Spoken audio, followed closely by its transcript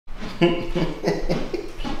Oh,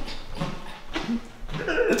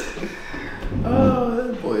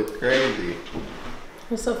 that boy crazy.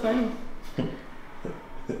 What's so funny?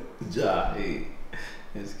 Ja,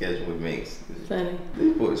 his sketch with Minx. Funny.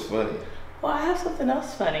 This boy's funny. Well, I have something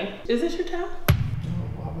else funny. Is this your towel?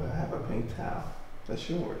 Why would I have a pink towel? That's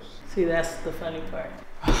yours. See, that's the funny part.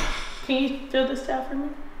 Can you feel this towel for me?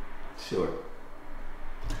 Sure.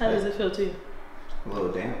 How does it feel to you? A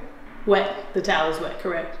little damp. Wet. The towel is wet,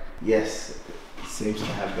 correct? Yes, it seems to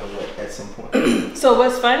have been wet at some point. So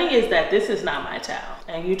what's funny is that this is not my towel.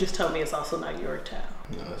 And you just told me it's also not your towel.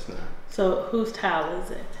 No, it's not. So whose towel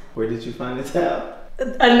is it? Where did you find the towel?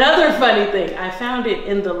 Another funny thing, I found it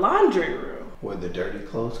in the laundry room. Where the dirty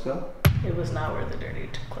clothes go? It was not where the dirty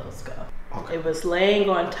clothes go. Okay. It was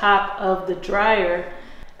laying on top of the dryer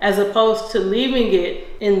as opposed to leaving it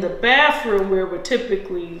in the bathroom where it would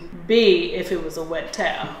typically be if it was a wet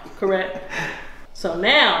towel, correct? So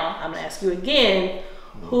now, I'm gonna ask you again,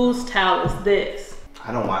 whose towel is this?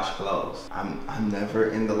 I don't wash clothes. I'm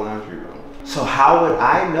never in the laundry room. So how would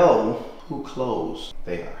I know who clothes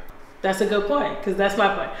they are? That's a good point, because that's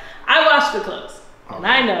my point. I wash the clothes. And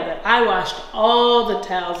I know that I washed all the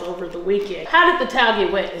towels over the weekend. How did the towel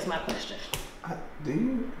get wet is my question. Do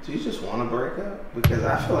you just want to break up? Because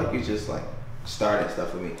I feel like you just like starting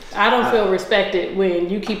stuff with me. I don't feel respected when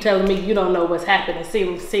you keep telling me you don't know what's happening.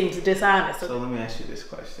 It seems dishonest. So let me ask you this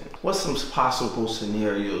question. What's some possible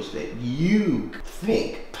scenarios that you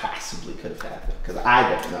think possibly could have happened? Because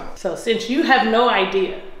I don't know. So since you have no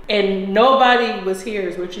idea and nobody was here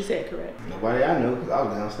is what you said, correct? Nobody I knew because I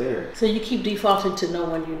was downstairs. So you keep defaulting to no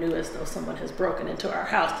one you knew as though someone has broken into our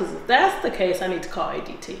house. Because if that's the case, I need to call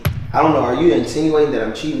ADT. I don't know. Are you insinuating that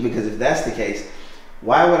I'm cheating? Because if that's the case,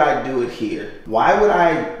 why would I do it here? Why would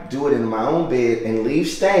I do it in my own bed and leave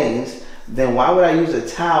stains? Then why would I use a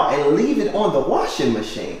towel and leave it on the washing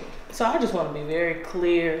machine? So I just want to be very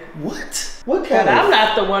clear. What? What kind But of... I'm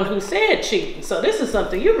not the one who said cheating. So this is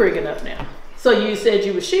something you're bringing up now. So you said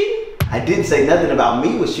you were cheating? I didn't say nothing about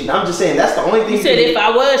me was cheating. I'm just saying that's the only thing You said if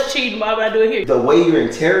I was cheating, why would I do it here? The way you're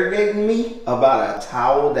interrogating me about a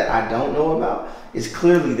towel that I don't know about is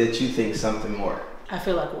clearly that you think something more. I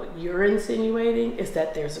feel like what you're insinuating is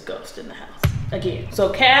that there's a ghost in the house. Again, so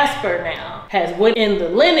Casper now has went in the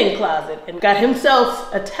linen closet and got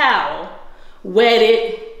himself a towel, wet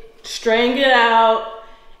it, strained it out,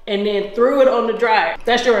 and then threw it on the dryer.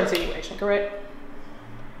 That's your insinuation, correct?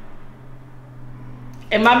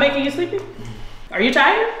 Am I making you sleepy? Are you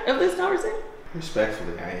tired of this conversation?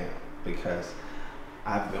 Respectfully, I am, because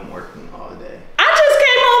I've been working all day. I just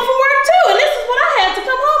came home from work too, and this is what I had to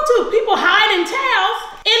come home to. People hiding towels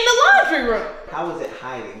in the laundry room. How was it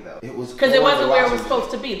hiding though? It was because it wasn't where it was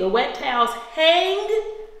supposed to be. The wet towels hang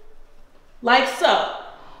like so,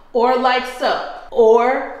 or like so,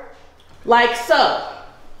 or like so.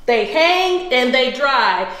 They hang and they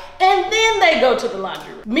dry, and then they go to the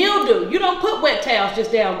laundry room. Mildew, you don't put wet towels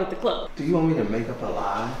just down with the clothes. Do you want me to make up a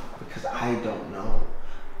lie? Because I don't know.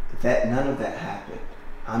 That none of that happened.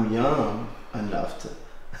 I'm young enough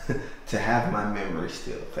to have my memory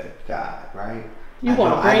still, thank God, right? You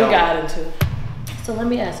want to bring God into it. So let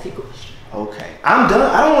me ask you a question. Okay, I'm done.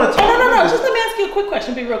 I don't want to talk. No. Just let me ask you a quick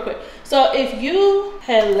question. Be real quick. So if you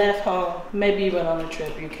had left home, maybe you went on a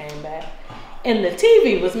trip, you came back, and the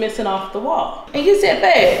TV was missing off the wall, and you said,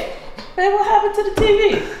 babe, what happened to the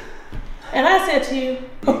TV? And I said to you,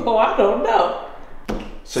 oh, I don't know.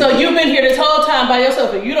 So you've been here this whole time by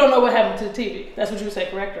yourself, and you don't know what happened to the TV. That's what you say,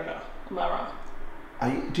 correct or no? Am I wrong?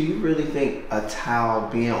 Do you really think a towel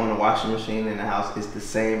being on a washing machine in the house is the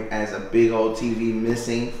same as a big old TV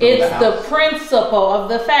missing from the house? It's the principle of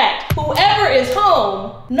the fact. Whoever is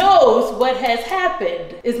home knows what has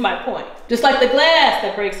happened, is my point. Just like the glass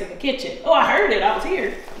that breaks in the kitchen. Oh, I heard it. I was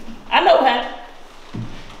here. I know what happened.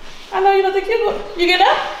 I know you don't think you will. You get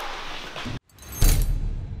up?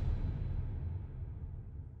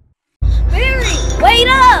 Barry, wait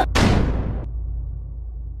up!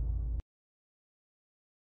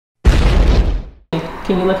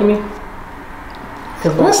 Can you look at me?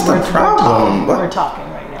 What's the problem? We're talking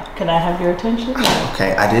right now. Can I have your attention?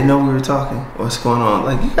 Okay, I didn't know we were talking. What's going on?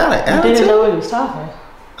 Like, you got an attitude? I didn't know we was talking.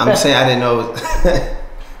 I'm saying I didn't know.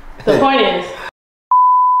 The point is,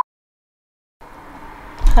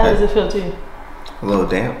 how does it feel to you? A little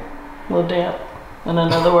damp. A little damp. And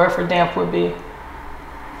another word for damp would be?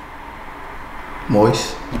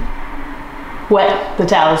 Moist. Wet. The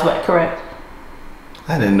towel is wet, correct?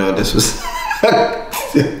 I didn't know this was a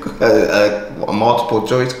multiple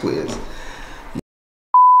choice quiz.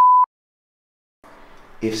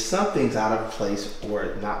 If something's out of place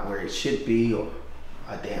or not where it should be, or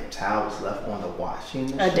A damn towel was left on the washing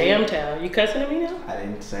machine. A damn towel. You cussing at me now? I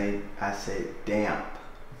didn't say, I said damp.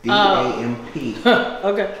 D-A-M-P.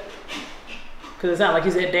 Okay. Because it sounded like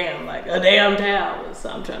you said damn, like a damn towel. So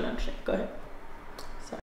I'm trying to understand. Go ahead.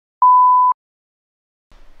 Sorry.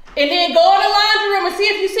 And then go in the laundry room and see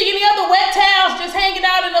if you see any other wet towels just hanging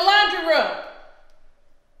out in the laundry room.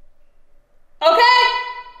 Okay?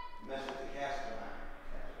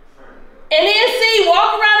 And then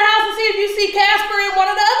walk around the house and see if you see Casper in one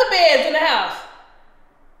of the other beds in the house.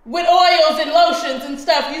 With oils and lotions and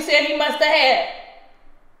stuff you said he must have had.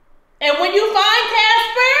 And when you find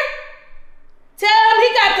Casper, tell him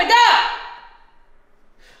he got to go.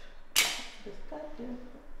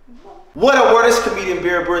 What up, word? It's comedian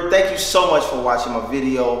Beard Brewer. Thank you so much for watching my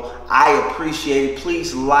video. I appreciate it.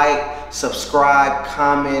 Please like, subscribe,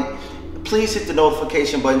 comment. Please hit the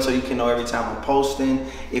notification button so you can know every time I'm posting.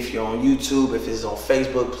 If you're on YouTube, if it's on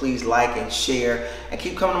Facebook, please like and share. And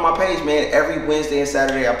keep coming to my page, man. Every Wednesday and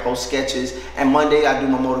Saturday I post sketches. And Monday I do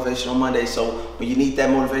my motivational Monday. So when you need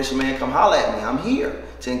that motivation, man, come holler at me. I'm here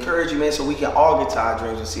to encourage you, man, so we can all get to our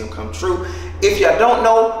dreams and see them come true. If y'all don't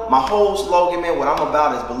know, my whole slogan, man, what I'm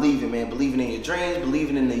about is believing, man. Believing in your dreams,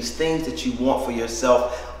 believing in these things that you want for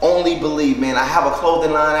yourself. Only believe, man. I have a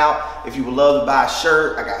clothing line out. If you would love to buy a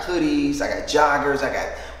shirt, I got hoodies, I got joggers, I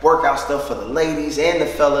got workout stuff for the ladies and the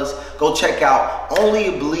fellas. Go check out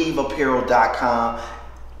onlybelieveapparel.com.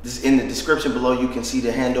 In the description below, you can see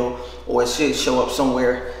the handle, or it should show up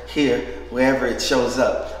somewhere here, wherever it shows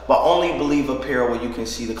up. But Only Believe Apparel, where you can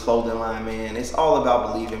see the clothing line, man. It's all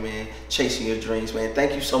about believing, man. Chasing your dreams, man.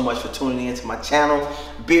 Thank you so much for tuning in to my channel.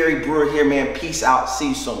 Barry Brewer here, man. Peace out. See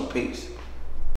you soon. Peace.